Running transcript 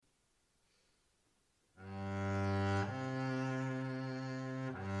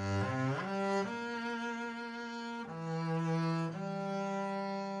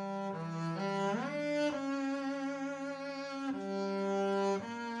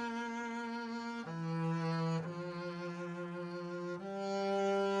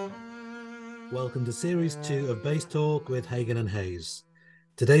Welcome to Series 2 of Bass Talk with Hagen and Hayes.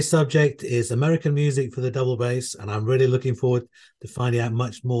 Today's subject is American music for the double bass, and I'm really looking forward to finding out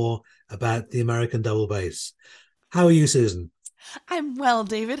much more about the American double bass. How are you, Susan? I'm well,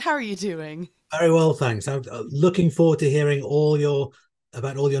 David. How are you doing? Very well, thanks. I'm looking forward to hearing all your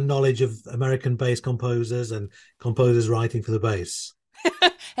knowledge of American bass composers and composers writing for the bass.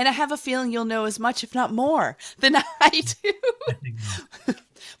 And I have a feeling you'll know as much, if not more, than I do. I think not.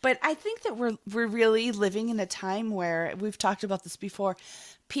 But I think that we're really living in a time where we've talked about this before.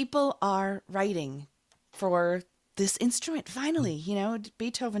 People are writing for this instrument finally.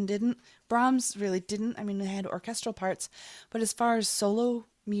 Beethoven didn't, Brahms really didn't. I mean, they had orchestral parts, but as far as solo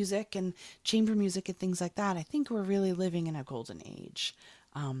music and chamber music and things like that, I think we're really living in a golden age.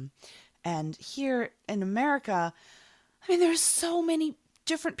 Um, and here in America, I mean, there's so many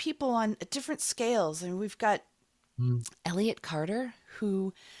different people on different scales, and we've got Mm. Elliot Carter,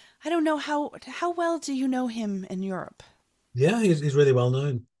 who I don't know how well do you know him in Europe? Yeah, he's really well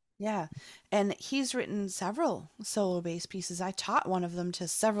known. Yeah, and he's written several solo bass pieces. I taught one of them to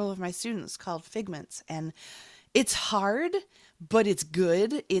several of my students called Figments, and it's hard, but it's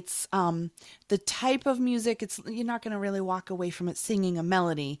good. It's the type of music. It's you're not going to really walk away from it singing a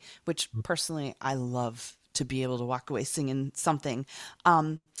melody, which personally I love to be able to walk away singing something.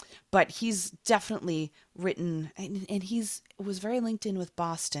 Um, but he's definitely written, and he's was very linked in with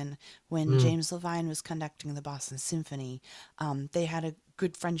Boston when Mm. James Levine was conducting the Boston Symphony. They had a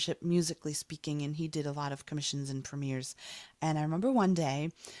good friendship musically speaking, and he did a lot of commissions and premieres. And I remember one day,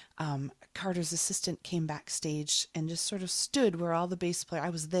 Carter's assistant came backstage and just sort of stood where all the bass players, I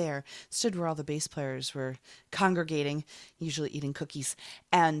was there, stood where all the bass players were congregating, usually eating cookies.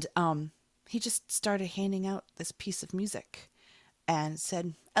 And he just started handing out this piece of music and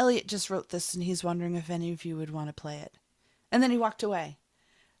said, Elliot just wrote this and he's wondering if any of you would want to play it. And then he walked away.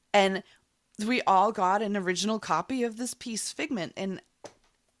 And we all got an original copy of this piece, Figment. And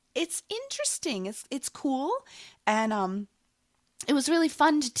it's interesting. It's cool. And it was really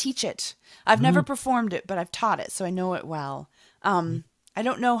fun to teach it. I've never Mm. performed it, but I've taught it, so I know it well. I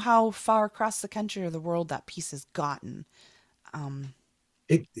don't know how far across the country or the world that piece has gotten. Um,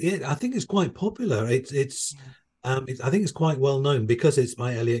 I think it's quite popular. yeah. I think it's quite well known because it's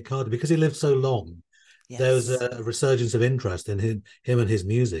by Elliot Carter because he lived so long. There was Yes. a resurgence of interest in him and his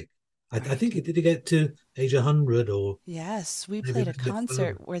music. I Right. think he did he get to age 100 or Yes, we maybe a played a little bit further.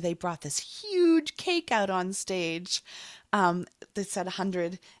 concert where they brought this huge cake out on stage that said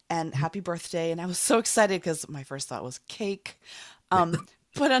 100 and happy birthday. And I was so excited because my first thought was cake. Um,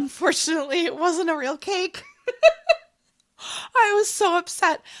 but unfortunately, it wasn't a real cake. I was so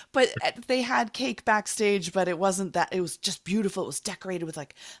upset. But they had cake backstage, but it wasn't that. It was just beautiful. It was decorated with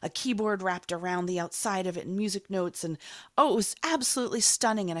like a keyboard wrapped around the outside of it and music notes. And oh, it was absolutely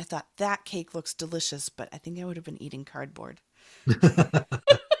stunning. And I thought that cake looks delicious, but I think I would have been eating cardboard.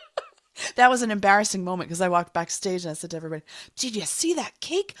 That was an embarrassing moment because I walked backstage and I said to everybody, did you see that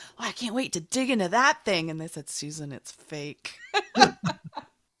cake? Oh, I can't wait to dig into that thing. And they said, Susan, it's fake.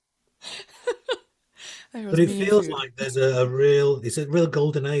 It But was it me and feels food. like there's a real it's a real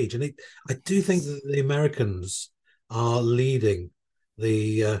golden age, and I do think Yes. that the Americans are leading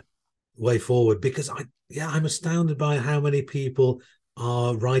the way forward because I'm astounded by how many people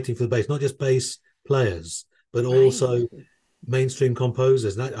are writing for the bass, not just bass players, but Right. also mainstream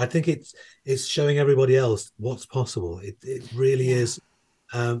composers. And I think it's showing everybody else what's possible. It really Yeah. is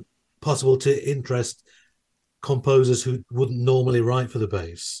um, possible to interest composers who wouldn't normally write for the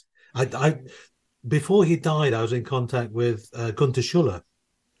bass. I before he died, I was in contact with Gunter Schuller,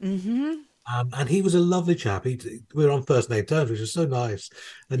 Mm-hmm. and he was a lovely chap. We were on first name terms, which was so nice.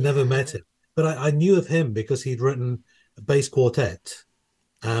 I'd never Yeah. met him, but I knew of him because he'd written a bass quartet.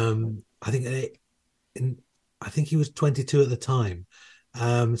 I think in, I think he was 22 at the time,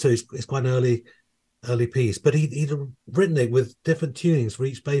 so it's quite an early piece. But he'd written it with different tunings for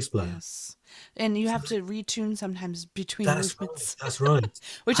each bass player. Yes. And you So have to retune sometimes between that's right. movements, That's right.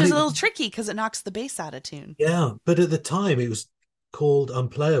 which And is a it little tricky because it knocks the bass out of tune. Yeah, but at the time it was called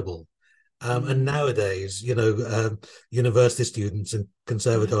unplayable. And Mm. nowadays, university students and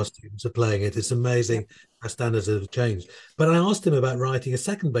conservatoire students are playing it. It's Yep. amazing how standards have changed. But I asked him about writing a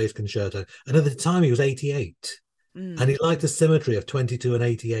second bass concerto, and at the time he was 88, and Mm. he liked the symmetry of 22 and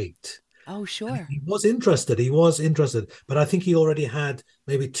 88. Oh, And sure. he was interested. He was interested, but I think he already had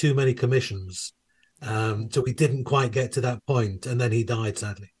maybe too many commissions, Oh, so he didn't quite get to that point, and then he died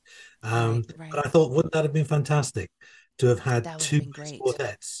sadly. right, But right. I thought, wouldn't that have been fantastic to have had That would have two been bass great.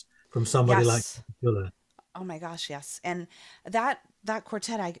 quartets from somebody like Yes. Fuller? Oh my gosh, yes. And that that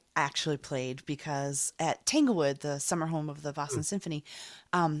quartet I actually played because at Tanglewood, the summer home of the Mm. Boston Symphony,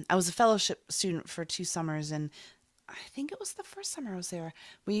 I was a fellowship student for 2 summers, and I think it was the first summer I was there.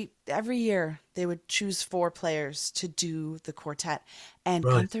 We every year they would choose 4 players to do the quartet, and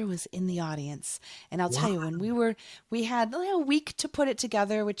Right. Gunther was in the audience. And I'll tell Wow. you, we had a week to put it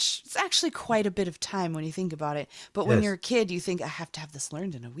together, which is actually quite a bit of time when you think about it. But when you're Yes. a kid, you think I have to have this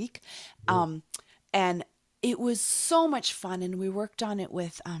learned in a week, Mm. and it was so much fun. And we worked on it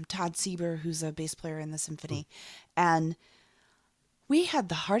with Todd Sieber, who's a bass player in the Mm. symphony, and we had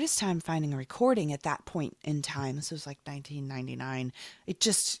the hardest time finding a recording at that point in time. This was like 1999.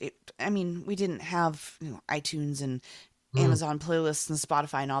 I mean, we didn't have iTunes and Mm. Amazon playlists and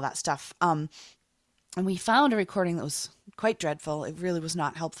Spotify and all that stuff. And we found a recording that was quite dreadful. It really was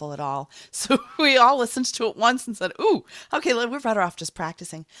not helpful at all. So we all listened to it once and said, "Ooh, okay, we're better off just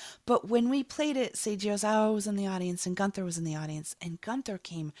practicing." But when we played it, Seiji Ozawa was in the audience and Gunther was in the audience, and Gunther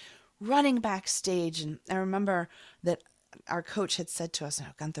came running backstage. And I remember that our coach had said to us, "No,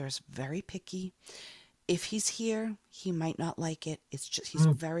 Gunther is very picky. If he's here, he might not like it. It's just he's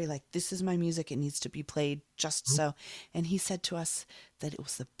Mm. very like this is my music. It needs to be played just Mm. so." And he said to us that it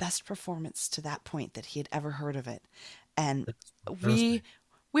was the best performance to that point that he had ever heard of it, and That's we fantastic.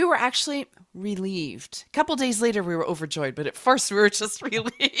 we were actually relieved. A couple days later, we were overjoyed, but at first we were just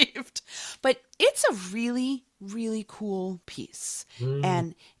relieved. But it's a really, really cool piece, Mm.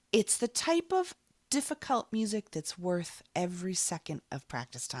 and it's the type of difficult music that's worth every second of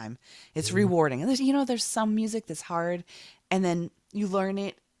practice time. It's Mm. rewarding. And there's some music that's hard, and then you learn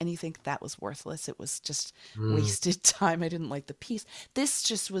it and you think that was worthless. It was just Mm. wasted time. I didn't like the piece. This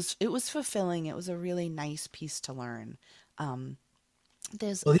just was, it was fulfilling. It was a really nice piece to learn. Um,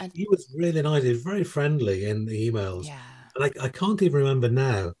 there's Well, a, he was really nice. He was very friendly in the emails. yeah, And I can't even remember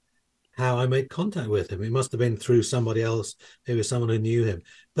now how I made contact with him. It must have been through somebody else who was someone who knew him.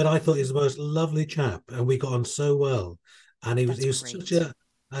 But I thought he was the most lovely chap, and we got on so well. And that's he was such great.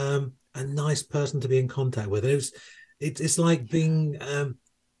 a nice person to be in contact with. It's like Yeah. being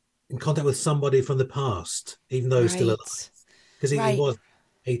in contact with somebody from the past, even though he's still alive. Right. Because he Right. was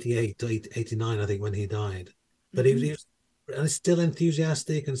 88 or 89, I think, when he died. But Mm-hmm. he was and he's still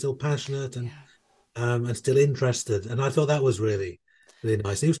enthusiastic and still passionate Yeah. and still interested. And I thought that was really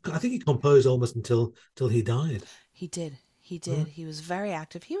nice. I think he composed almost until he died. He did. He Mm. did. He was very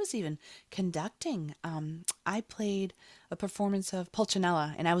active. He was even conducting. I played a performance of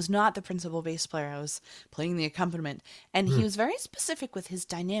Pulcinella, and I was not the principal bass player. I was playing the accompaniment. And he Mm. was very specific with his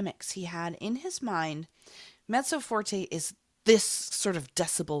dynamics. He had in his mind mezzo forte is this sort of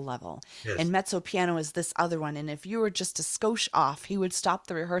decibel level, and Yes. mezzo piano is this other one. And if you were just a skosh off, he would stop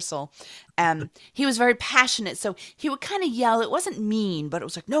the rehearsal. He was very passionate, so he would kind of yell. It wasn't mean, but it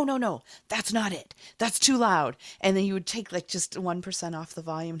was like, no, no, no, that's not it. That's too loud. And then he would take like just 1% off the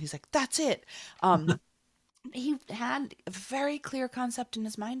volume, and he's like, that's it. Um, he had a very clear concept in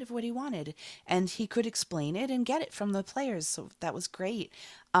his mind of what he wanted, and he could explain it and get it from the players, so that was great.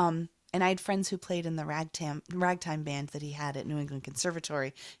 And I had friends who played in the ragtime band that he had at New England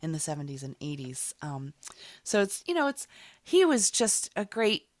Conservatory in the 70s and 80s. So it's he was just a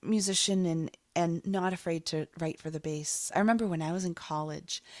great musician and not afraid to write for the bass. I remember when I was in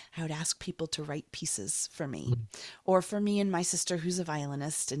college, I would ask people to write pieces for me, Mm. or for me and my sister, who's a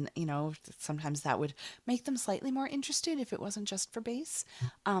violinist, and sometimes that would make them slightly more interested if it wasn't just for bass.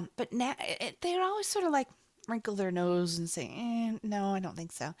 But now they're always sort of like wrinkle their nose and say, "No, I don't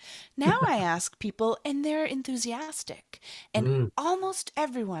think so." Now I ask people, and they're enthusiastic, and Mm. almost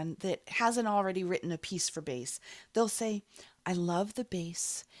everyone that hasn't already written a piece for bass, they'll say, "I love the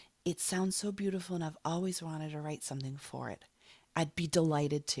bass. It sounds so beautiful, and I've always wanted to write something for it. I'd be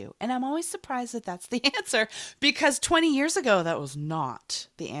delighted to." And I'm always surprised that that's the answer, because 20 years ago, that was not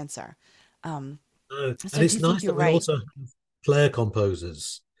the answer. Um, And so do it's you think nice you're that we right? also have flair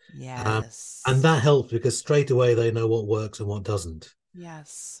composers. Um, and Yes. that helps because straight away they know what works and what doesn't.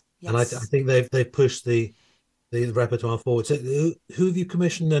 Yes. And I Yes. think they've pushed the repertoire forward. So who have you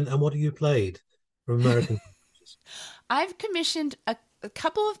commissioned and what have you played from American composers? I've commissioned a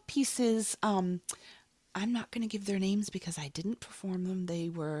couple of pieces. I'm not going to give their names because I didn't perform them. They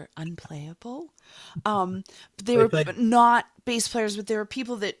were unplayable. They Very were famous. not bass players, but they were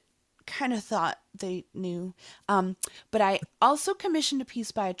people that kind of thought they knew. But I also commissioned a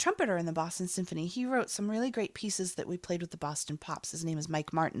piece by a trumpeter in the Boston Symphony. He wrote some really great pieces that we played with the Boston Pops. His name is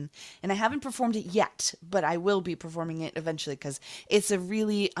Mike Martin. And I haven't performed it yet, but I will be performing it eventually because it's a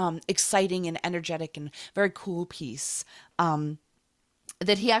really exciting and energetic and very cool piece.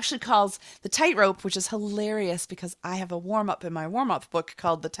 that he actually calls the tightrope, which is hilarious because I have a warm up in my warm up book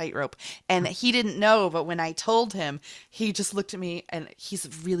called the tightrope, and he didn't know, but when I told him, he just looked at me, and he's a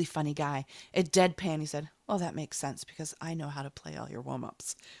really funny guy. At deadpan, he said, "Well, that makes sense because I know how to play all your warm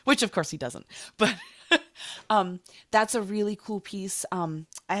ups," which of course he doesn't, but. That's a really cool piece. I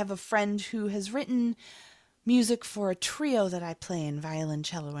have a friend who has written music for a trio that I play in violin,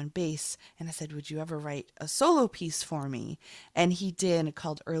 cello, and bass. And I said, "Would you ever write a solo piece for me?" And he did,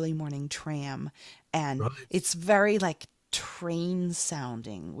 called Early Morning Tram. And Right. it's very like train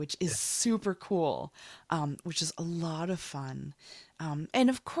sounding, which is Yeah. super cool, which is a lot of fun. And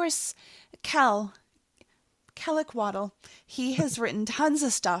of course, Cal, Kellick Waddle, he has written tons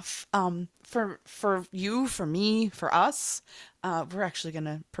of stuff for you, for me, for us. We're actually going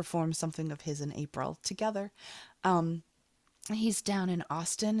to perform something of his in April together. He's down in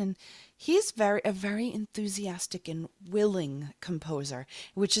Austin, and he's a very enthusiastic and willing composer,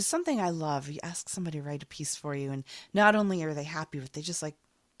 which is something I love. You ask somebody to write a piece for you, and not only are they happy with it, they just like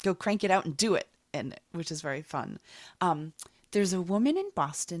go crank it out and do it, and which is very fun. Um, there's a woman in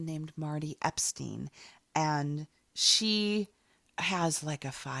Boston named Marty Epstein, and she has like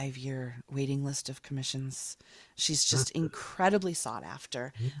a 5 year waiting list of commissions. She's just That's good. incredibly sought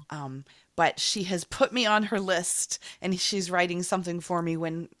after. Mm. But she has put me on her list, and she's writing something for me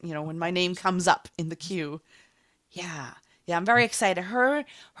when, when my name comes up in the queue. Yeah. Yeah, I'm very excited. Her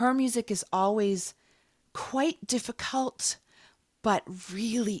music is always quite difficult, but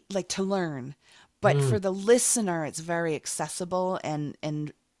really like to learn. But Mm. for the listener, it's very accessible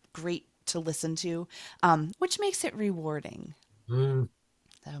and great to listen to, which makes it rewarding. Mm.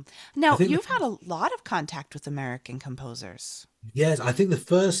 So, I now, think the you've had a lot of contact with American composers. yes, I think the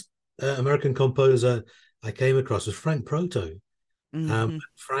first American composer I came across was Frank Proto. Hmm.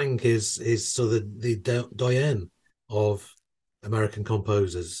 Frank is sort of the doyen of American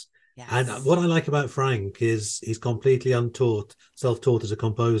composers. And Yes. what I like about Frank is he's completely untaught, self-taught as a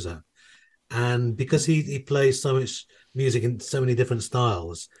composer. And because he plays so much music in so many different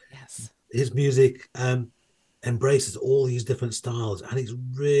styles, Yes. his music embraces all these different styles, and it's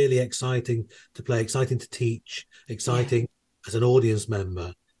really exciting to play, exciting to teach, Yeah. exciting as an audience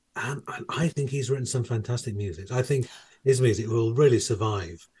member. And I think he's written some fantastic music. I think his music will really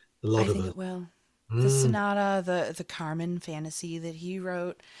survive a I lot of think us. it will. The Mm, sonata, the Carmen fantasy that he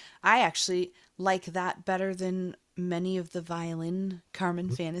wrote, I actually like that better than many of the violin Carmen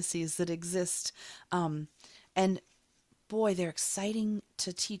fantasies that exist. And boy, they're exciting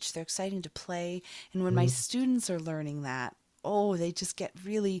to teach, they're exciting to play. And when my mm. students are learning that, oh, they just get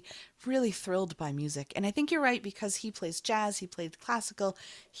really, really thrilled by music. And I think you're right because he plays jazz, he played classical.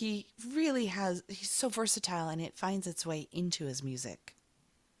 He's so versatile and it finds its way into his music.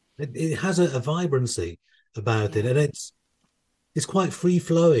 It has a vibrancy about it, Yeah. and it's quite free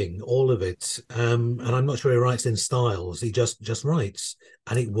flowing, all of it. And I'm not sure he writes in styles. He just writes,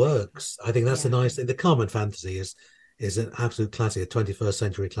 and it works. I think that's the Yeah. nice thing. The Carmen Fantasy is an absolute classic, a 21st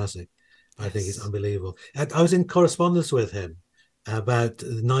century classic. I think it's Yes. unbelievable. And I was in correspondence with him about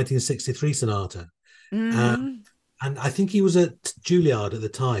the 1963 sonata. Um, Mm-hmm. and I think he was at Juilliard at the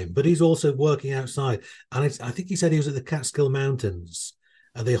time, but he's also working outside. And I think he said he was at the Catskill Mountains,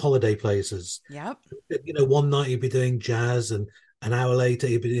 the holiday places. Yep. One night he'd be doing jazz, and an hour later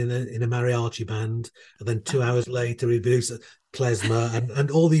he'd be in a mariachi band, and then two Oh, hours later he'd be doing klezmer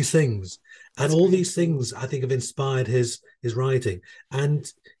and all these things. And that's all great. these things I think have inspired his writing. And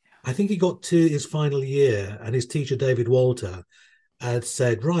I think he got to his final year, and his teacher David Walter had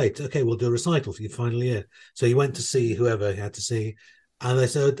said, "Right, okay, we'll do a recital for your final year." So he went to see whoever he had to see, and they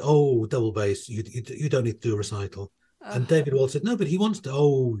said, "Oh, double bass, you don't need to do a recital." Oh, And David Wall said, "No, but he wants to."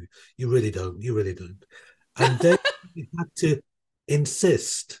 "Oh, you really don't. You really don't." And David had to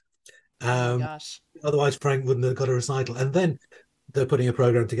insist. oh my Um, gosh. Otherwise, Frank wouldn't have got a recital. And then they're putting a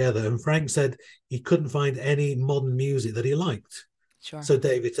program together, and Frank said he couldn't find any modern music that he liked. Sure. So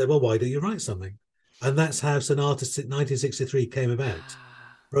David said, "Well, why don't you write something?" And that's how Sonata 1963 came about.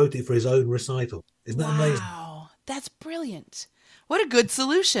 Ah, Wrote it for his own recital. Isn't that amazing? wow. That's brilliant. What a good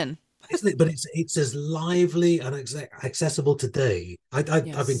solution. Isn't it? But it's as lively and accessible today. I've been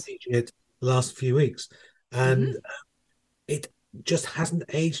Yes. teaching it the last few weeks, Mm-hmm. and it just hasn't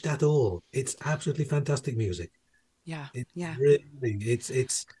aged at all. It's absolutely fantastic music. Yeah. It Yeah. really, it's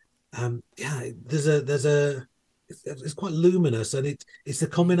yeah. It's quite luminous, and it's the It is.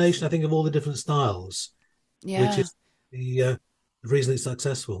 combination, I think, of all the different styles, which Yeah. is the reason it's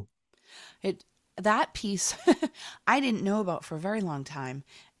successful. It that piece I didn't know about for a very long time.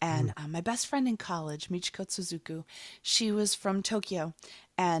 Mm, And my best friend in college, Michiko Suzuku, she was from Tokyo.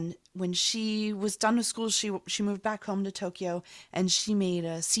 And when she was done with school, she moved back home to Tokyo and she made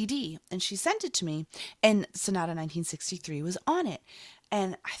a CD and she sent it to me. And Sonata 1963 was on it.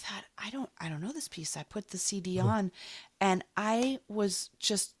 And I thought, I don't know this piece. I put the CD mm, on and I was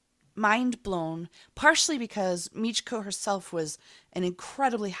just mind blown, partially because Michiko herself was an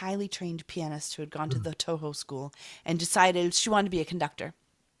incredibly highly trained pianist who had gone to mm, the Toho school and decided she wanted to be a conductor.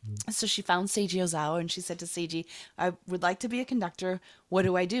 mm, So she found Seiji Ozawa and she said to Seiji, I would like to be a conductor. What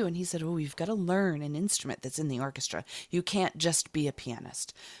do I do? And he said, oh, you've got to learn an instrument that's in the orchestra. You can't just be a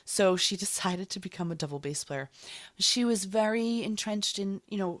pianist. So she decided to become a double bass player. She was very entrenched in,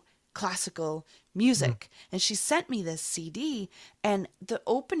 classical mm, music. And she sent me this CD, and the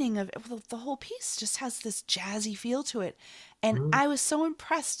opening of the whole piece just has this jazzy feel to it. And mm. I was so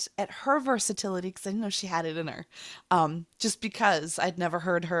impressed at her versatility because I didn't know she had it in her, just because I'd never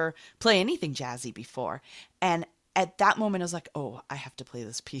heard her play anything jazzy before. And at that moment, I was like, oh, I have to play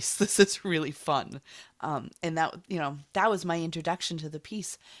this piece. This is really fun. And that was my introduction to the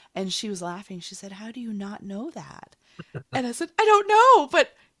piece. And she was laughing. She said, how do you not know that? And I said, I don't know,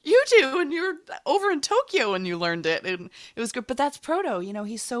 but you do. And you're over in Tokyo and you learned it. And it was good. But that's Proto.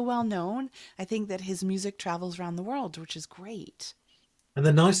 He's so well known. I think that his music travels around the world, which is great. And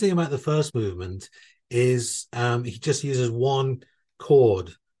the nice thing about the first movement is he just uses one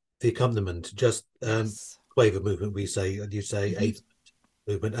chord, the accompaniment, just Yes. quaver movement. You say Hmm. eighth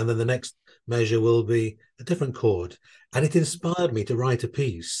movement, and then the next measure will be a different chord. And it inspired me to write a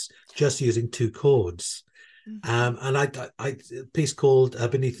piece just using two chords. Hmm. And I a piece called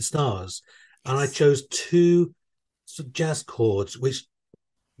Beneath the Stars, and I Yes. chose two sort of jazz chords which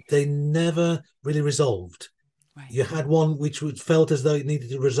they never really resolved. Right. You had one which felt as though it needed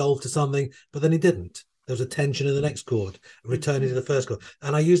to resolve to something, but then it didn't. There was a tension in the next chord, returning Hmm. to the first chord.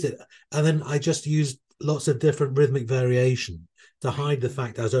 And I used it. And then I just used lots of different rhythmic variation to Right. hide the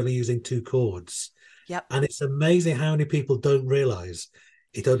fact I was only using two chords. Yep. And it's amazing how many people don't realize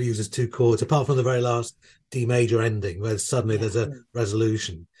it only uses two chords, apart from the very last D major ending, where suddenly Yeah. there's a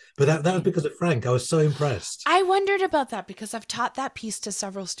resolution. But that was Right. because of Frank. I was so impressed. I wondered about that because I've taught that piece to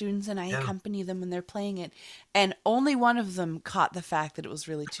several students and I Yeah. accompany them when they're playing it. And only one of them caught the fact that it was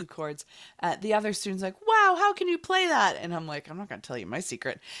really two chords. The other student's like, wow, how can you play that? And I'm like, I'm not going to tell you my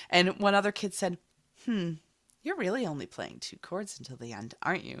secret. And one other kid said, you're really only playing two chords until the end,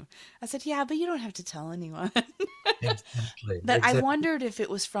 aren't you? I said, yeah, but you don't have to tell anyone. Exactly. That I Exactly. wondered if it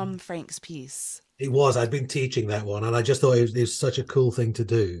was from Frank's piece. It was. I'd been teaching that one, and I just thought it was such a cool thing to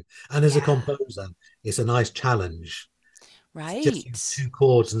do. And as a Yeah. composer, it's a nice challenge. Just use Right. two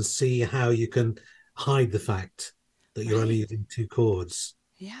chords and see how you can hide the fact that you're only Right. using two chords.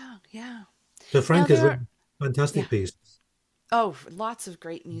 Yeah. Yeah. So Now Frank has there are, written yeah. fantastic pieces. Oh, lots of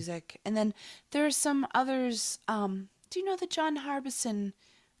great music. And then there are some others. Do you know the John Harbison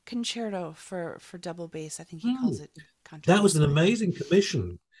concerto for double bass? I think he Hmm. calls it That was contrabass, an but amazing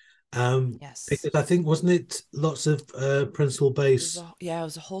commission. yes. Because I think wasn't it lots of principal bass. It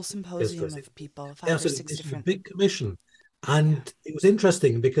was a whole Yes, symposium of people, yeah, five or so six this was a different. big commission, Yeah. and it was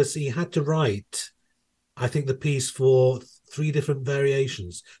interesting because he had to write, I think, the piece for three different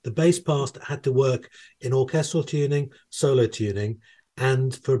variations. The bass part had to work in orchestral tuning, solo tuning,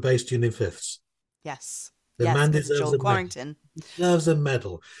 and for bass tuning fifths. Yes. The Yes, man because of deserves Joel a medal. Quarrington. He deserves a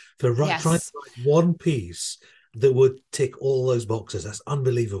medal for trying to Yes. write one piece that would tick all those boxes. That's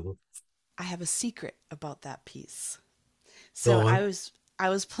unbelievable. I have a secret about that piece. Go So I on. was I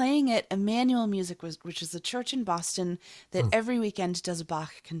was playing at Emmanuel Music, which is a church in Boston that Hmm. every weekend does a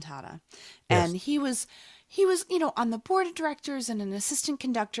Bach cantata, and Yes. he was on the board of directors and an assistant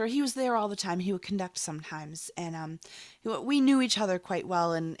conductor. He was there all the time. He would conduct sometimes, and we knew each other quite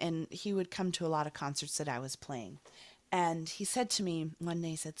well, and he would come to a lot of concerts that I was playing. And he said to me one day,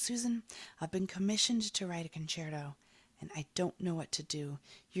 he said, Susan, I've been commissioned to write a concerto, and I don't know what to do.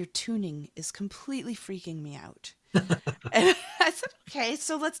 Your tuning is completely freaking me out. And I said, okay,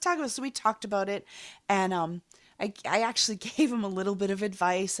 so let's talk about it. So we talked about it. And I actually gave him a little bit of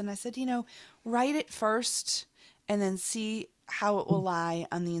advice. And I said, write it first and then see how it will lie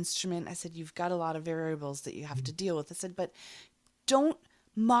on the instrument. I said, you've got a lot of variables that you have to deal with. I said, but don't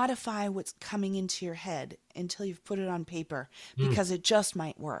modify what's coming into your head until you've put it on paper Hmm. because it just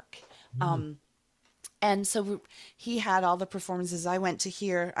might work. Hmm. And so he had all the performances. I went to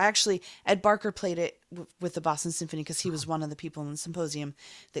hear. I actually Ed Barker played it with the Boston Symphony because he was one of the people in the symposium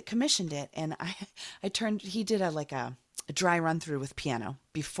that commissioned it. And I turned. He did a dry run through with piano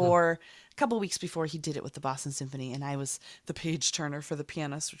Mm. before a couple weeks before he did it with the Boston Symphony, and I was the page turner for the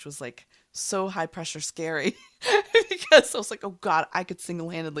pianist, which was like so high pressure scary because I was like, oh God, I could single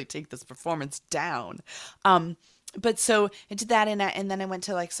handedly take this performance down. But so I did that, and then I went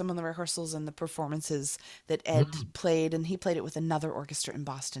to like some of the rehearsals and the performances that Ed Mm. played, and he played it with another orchestra in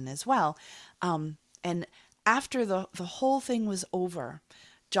Boston as well. And after the whole thing was over,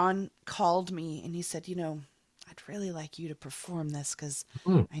 John called me and he said, I'd really like you to perform this because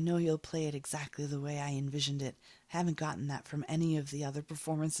Mm. I know you'll play it exactly the way I envisioned it. I haven't gotten that from any of the other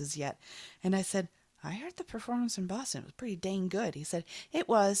performances yet. And I said, I heard the performance in Boston. It was pretty dang good. He said, it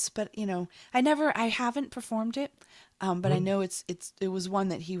was, but I haven't performed it. But I Mm. know it was one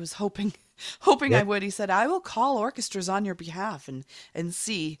that he was hoping, hoping Yeah. I would. He said, I will call orchestras on your behalf and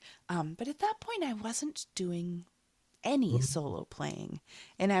see. But at that point, I wasn't doing any Mm. solo playing.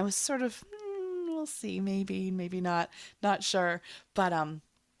 And I was sort of, we'll see, maybe, maybe not, not sure. But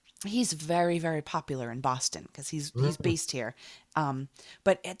he's very, very popular in Boston because he's Mm. based here.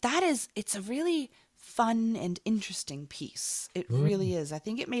 But it's a really fun and interesting piece. It Mm. really is. I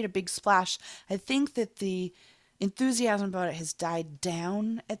think it made a big splash. I think that the enthusiasm about it has died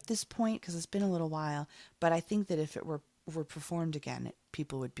down at this point because it's been a little while. But I think that if it were performed again,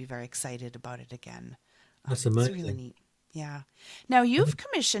 people would be very excited about it again. That's It's really amazing. neat. Yeah. Now you've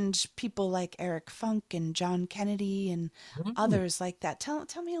commissioned people like Eric Funk and John Kennedy and Mm. others like that. Tell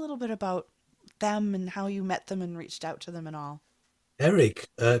me a little bit about them and how you met them and reached out to them and all. Eric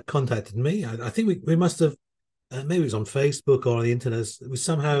contacted me. I think we must have, maybe it was on Facebook or on the internet. We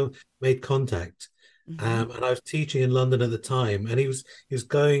somehow made contact. Mm-hmm. And I was teaching in London at the time, and he was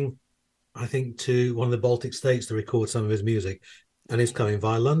going, I think, to one of the Baltic states to record some of his music, and he's Okay. coming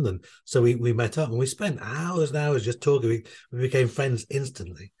via London. So we met up and we spent hours and hours just talking. We became friends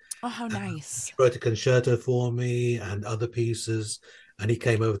instantly. Oh, how He nice. wrote a concerto for me and other pieces, and he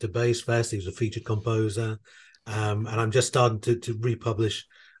came over to Bass Fest. He was a featured composer, and I'm just starting to republish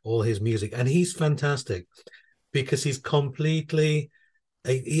all his music, and he's fantastic because he's completely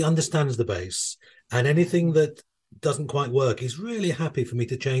he understands the bass, and Yeah. anything that doesn't quite work, he's really happy for me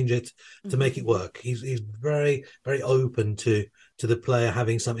to change it to make it Mm-hmm. work. He's very very open to the player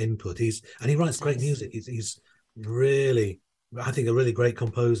having some input. He writes That's great nice. music. He's really, I think, a really great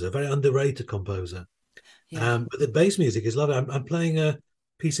composer, very underrated composer. Yeah. But the bass music is lovely. I'm playing a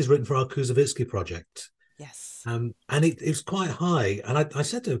pieces written for our Kuzovitsky project. Yes. And it was quite high. And I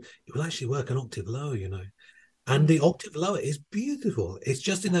said to him, it will actually work an octave lower, and the Mm. octave lower is beautiful. It's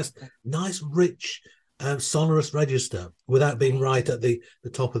just in Yeah. this nice, rich, sonorous register without being Right. right at the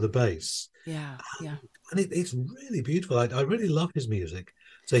top of the bass. Yeah. Yeah. And it's really beautiful. I really love his music.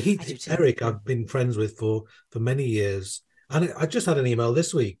 So I do too. Eric, I've been friends with for many years. And I just had an email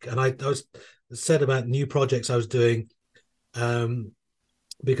this week, and I was said about new projects I was doing, um,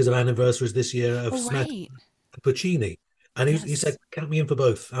 because of anniversaries this year of Oh, Smet right. and Puccini. And he said, Yes. count me in for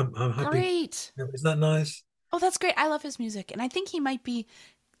both. I'm happy. Great. Is that nice? Oh, that's great. I love his music. And I think he might be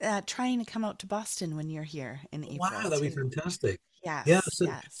trying to come out to Boston when you're here in Wow, April, that'd be too. fantastic. Yeah, Yes. so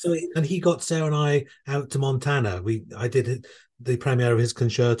Yes. and he got Sarah and I out to Montana. I did the premiere of his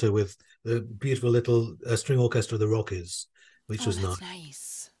concerto with the beautiful little string orchestra of the Rockies, which Oh, was that's nice.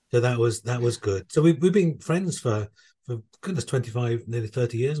 nice. So that was Yeah. good. So we've been friends for goodness 25, nearly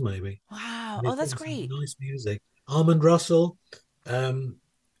 30 years maybe. Wow. And Oh, he's that's written some great. nice music. Armand Russell, um,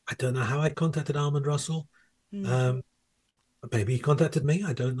 I don't know how I contacted Armand Russell. Hmm. Um, Maybe he contacted me.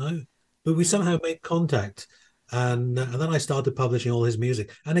 I don't know, but we Yeah. somehow made contact, and then I started publishing all his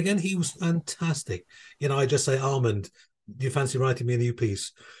music. And again, he was Yes. fantastic. I just say, Armand, do you fancy writing me a new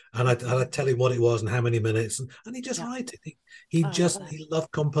piece? And I Mm-hmm. tell him what it was and how many minutes, and he just Yeah. write it. Oh, I love that. He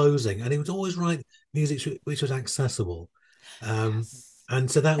loved composing, and he would always write music which was accessible. Um, Yes.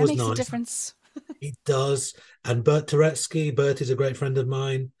 and so that That was makes a nice. difference. He does. And Bert Turetsky, Bert is a great friend of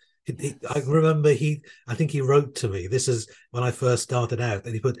mine. I Yes. remember I think he wrote to me. This is when I first started out,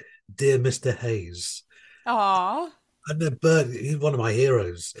 and he put, "Dear Mr. Hayes." Aw. And then Bert, he's one of my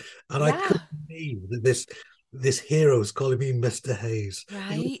heroes. And I couldn't Yeah. believe that this hero was calling me Mr. Hayes. It was so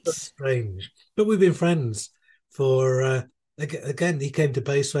Right. strange. But we've been friends for, again, he came to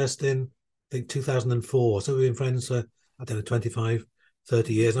Bassfest in, I think, 2004. So we've been friends for, I don't know, 25,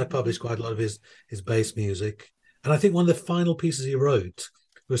 30 years. And I Mm-hmm. published quite a lot of his bass music. And I think one of the final pieces he wrote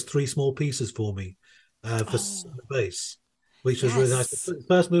was three small pieces for me, for Oh, bass, which was really nice. yes. The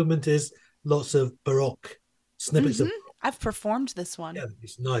first movement is lots of Baroque Mm-hmm. snippets of. I've performed this one. Yeah,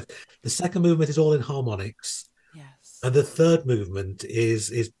 it's nice. The second movement is all in harmonics, Yes. and the third movement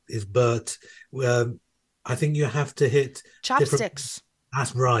is Bert. Um, I think you have to hit different. Chopsticks.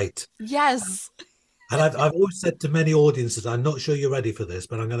 That's right. Yes. And I've always said to many audiences, I'm not sure you're ready for this,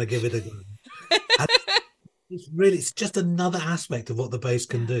 but I'm going to give it a go. And it's just another aspect of what the bass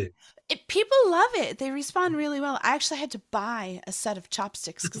can Yeah. do. People love it. They respond really well. I actually had to buy a set of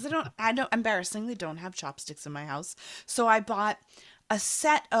chopsticks because I don't, embarrassingly don't have chopsticks in my house. So I bought a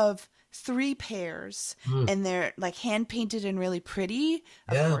set of three pairs Mm, and they're like hand painted and really pretty,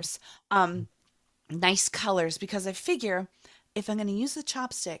 of yeah. course. Nice colors because I figure if I'm going to use the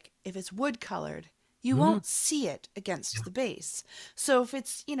chopstick, if it's wood colored, you Mm, won't see it yeah. against the base. So if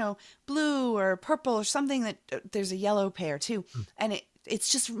it's, blue or purple or something that there's a yellow pair too, Mm, and it's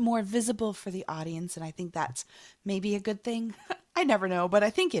just more visible for the audience. And I think that's maybe a good thing. I never know, but I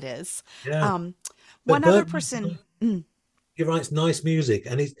think it is. yeah. Um, But one other Bert, person, he writes nice music,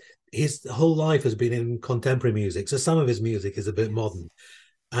 and his whole life has been in contemporary music. So some of his music is a bit yes, modern.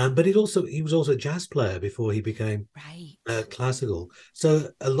 But he was also a jazz player before he became right. classical. So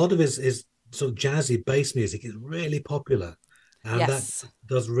a lot of his sort of jazzy bass music is really popular, and that Yes,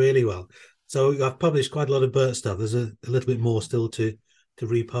 does really well. So I've published quite a lot of Bert stuff. There's a little bit more still to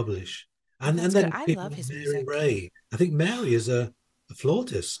republish, that's and good. then I people love like his Mary music. Ray. I think Mary is a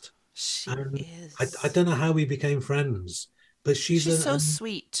flautist, She and I is. don't know how we became friends, but She's so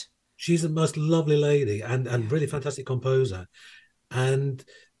sweet. she's the most lovely lady and Yeah. really fantastic composer. And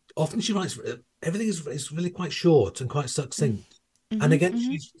often she writes everything is really quite short and quite Mm. succinct. And Mm-hmm. again,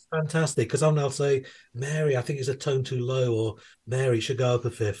 Mm-hmm. she's fantastic because I'll say, Mary, I think it's a tone too low, or Mary should go up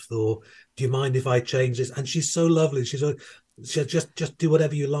a fifth, or do you mind if I change this? And she's so lovely. She'll just do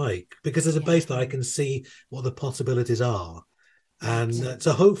whatever you like because as a Yeah. bass player, I can see what the possibilities are. And Right.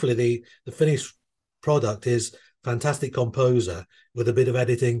 so hopefully the finished product is fantastic composer with a bit of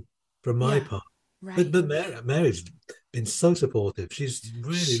editing from my Yeah. part. Right. But Mary's been so supportive. She's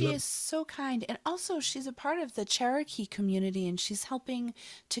really She lovely. is so kind. And also, she's a part of the Cherokee community and she's helping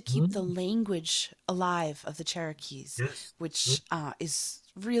to keep the Mm, language alive of the Cherokees, yes. Mm, which is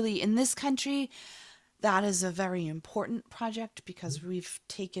really, in this country, that is a very important project because we've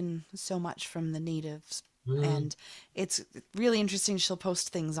taken so much from the natives. mm, And it's really interesting. She'll post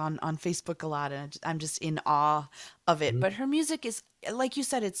things on Facebook a lot, and I'm just in awe of it. mm. But her music is, like you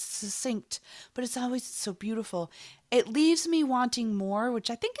said, it's succinct, but it's always so beautiful. It leaves me wanting more, which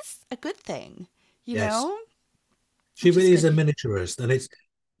I think is a good thing, you Yes. know, She which is really is good. a miniaturist, and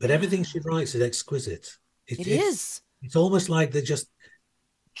but everything Yeah, she writes is exquisite. it It's is. it's almost like they're just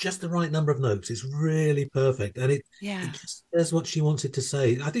the right number of notes. It's really perfect, and it Yeah. just says what she wants it to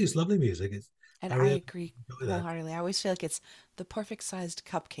say. I think it's lovely music. And I I really agree enjoy that. wholeheartedly. I always feel like it's the perfect sized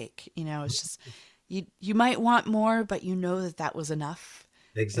cupcake. It's just you might want more, but you know that that was enough.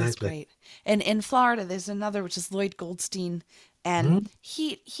 It was Exactly. great. And in Florida, there's another which is Lloyd Goldstein, and Mm,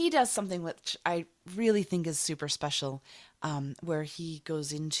 he does something which I really think is super special, where he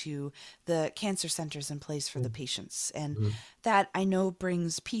goes into the cancer centers and plays for the mm, patients, and mm, that I know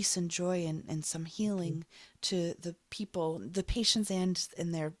brings peace and joy and some healing to the people, the patients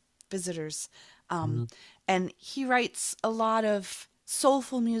and their visitors. Um, mm. and he writes a lot of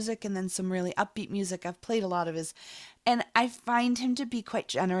soulful music and then some really upbeat music. I've played a lot of his, and I find him to be quite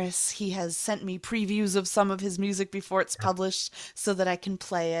generous. He has sent me previews of some of his music before it's Yeah. published so that I can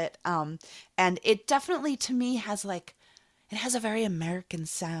play it. And it definitely, to me, it has a very American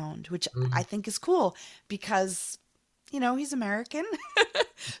sound, which I Mm, think is cool because, he's American.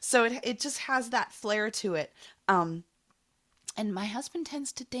 So it just has that flair to it. Um, and my husband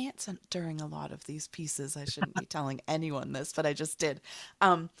tends to dance during a lot of these pieces. I shouldn't be telling anyone this, but I just did.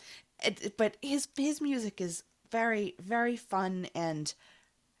 Um, but his music is very very fun, and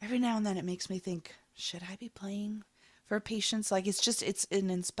every now and then it makes me think, should I be playing for patients? Like it's an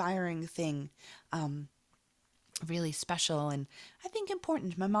inspiring thing, really special, and I think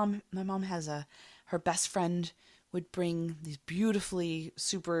important. My mom has her best friend would bring these beautifully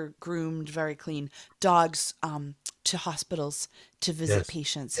super groomed, very clean dogs to hospitals to visit yes.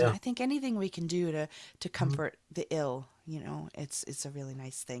 patients. And Yeah. I think anything we can do to Mm. comfort the ill, it's a really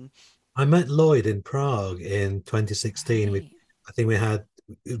nice thing. I met Lloyd in Prague in 2016. Right. I think we had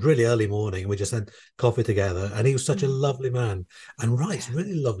it was really early morning. We just had coffee together, and he was such a Mm, lovely man and writes yeah,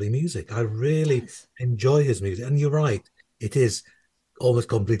 really lovely music. I he really does. enjoy his music. And you're right, it is almost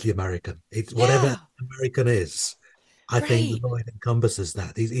completely American. It's whatever Yeah, American is. I think right. Lloyd encompasses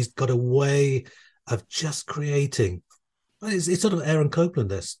that. He's got a way of just creating. Well, it's sort of Aaron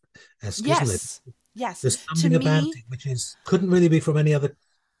Copland-esque, isn't it? Yes. Yes. There's To something about me, it which is couldn't really be from any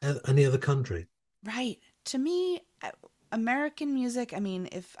other country. right. To me, American music, I mean,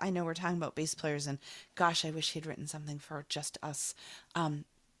 if I know we're talking about bass players, and gosh, I wish he'd written something for just us. Um,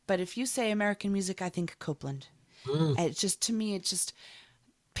 but if you say American music, I think Copeland. Mm, And it just, to me, it just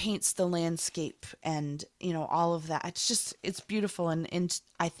paints the landscape and, all of that. It's just, it's beautiful. And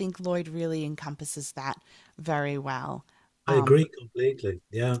I think Lloyd really encompasses that very well. I agree completely.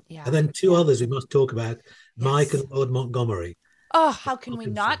 Yeah. And Yeah, then two yeah, others we must talk about, Mike yes. and Lord Montgomery. Oh, how can we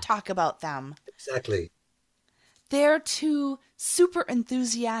Arkansas. not talk about them? Exactly. They're two super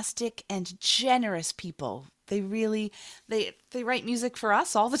enthusiastic and generous people. They really they write music for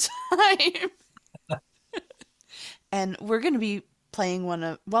us all the time. And we're going to be playing one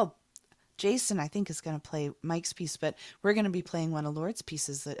of well, Jason I think is going to play Mike's piece, but we're going to be playing one of Lord's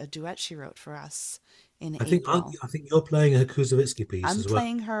pieces, a duet she wrote for us in April. I think you're playing a Kuzovitsky piece I'm as well.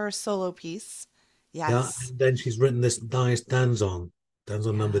 playing her solo piece. Yeah, Yes. and then she's written this nice Danzon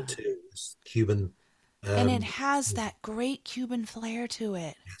number Yeah. two, this Cuban. And it Um, has that great Cuban flair to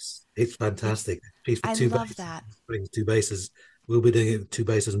it. yes, it's It's fantastic. Piece for I two love basses, that. brings two basses. We'll be doing it with two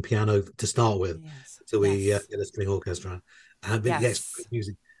basses and piano to start with, Yes. until we Yes. get a string orchestra. But yes, Yes. great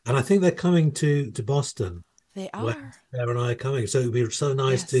music. And I think they're coming to Boston, They where are. Sarah and I are coming. So it'd be so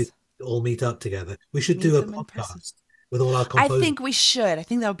nice to Yes. all meet up together. We should Meet do a them in person. podcast with all our I composers, think we should. I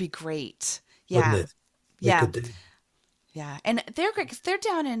think that would be great. wouldn't Yeah. it? We Yeah. could do. Yeah. And they're great 'cause they're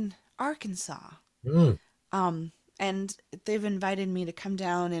down in Arkansas. Mm. And they've invited me to come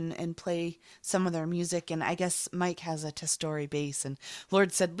down and play some of their music. And I guess Mike has a Testori bass. And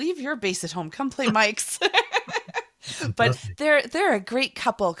Lord said, leave your bass at home. Come play Mike's. But Fantastic. they're a great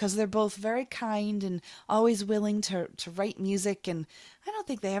couple because they're both very kind and always willing to write music. And I don't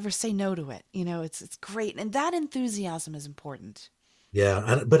think they ever say no to it. It's great. And that enthusiasm is important.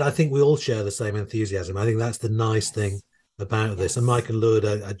 Yeah, but I think we all share the same enthusiasm. I think that's the nice thing Yes. about this. And Yes. Mike and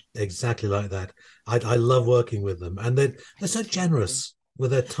Lourdes are exactly like that. I love working with them, and I they're do so too. generous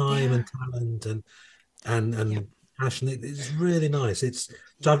with their They time and are. talent and Yep. and passion. It's really nice. So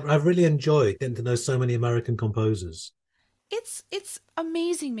Yeah. I've really enjoyed getting to know so many American composers. It's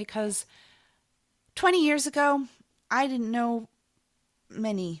amazing because 20 years ago, I didn't know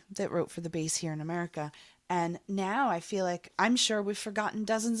many that wrote for the bass here in America. And now I feel like I'm sure we've forgotten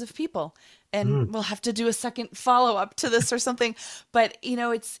dozens of people. And Mm, we'll have to do a second follow up to this or something. But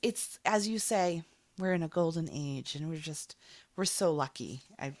it's as you say, we're in a golden age and we're so lucky.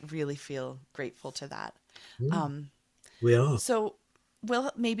 I really feel grateful to that. mm, Um, we are. so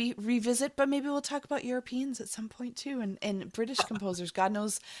we'll maybe revisit, but maybe we'll talk about Europeans at some point too, and British composers. God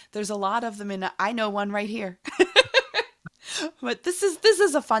knows there's a lot of them, and I know one right here. But this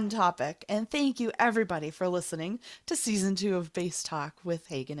is a fun topic, and thank you everybody for listening to season 2 of Bass Talk with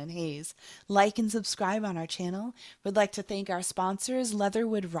Hagen and Hayes. Like and subscribe on our channel. We'd like to thank our sponsors,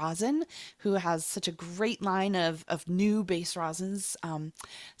 Leatherwood Rosin, who has such a great line of new bass rosins.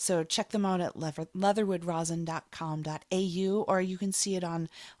 So check them out at leatherwoodrosin.com.au, or you can see it on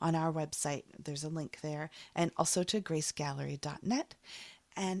our website. There's a link there, and also to gracegallery.net.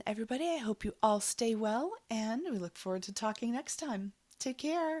 And everybody, I hope you all stay well, and we look forward to talking next time. Take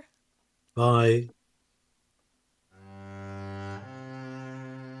care. Bye.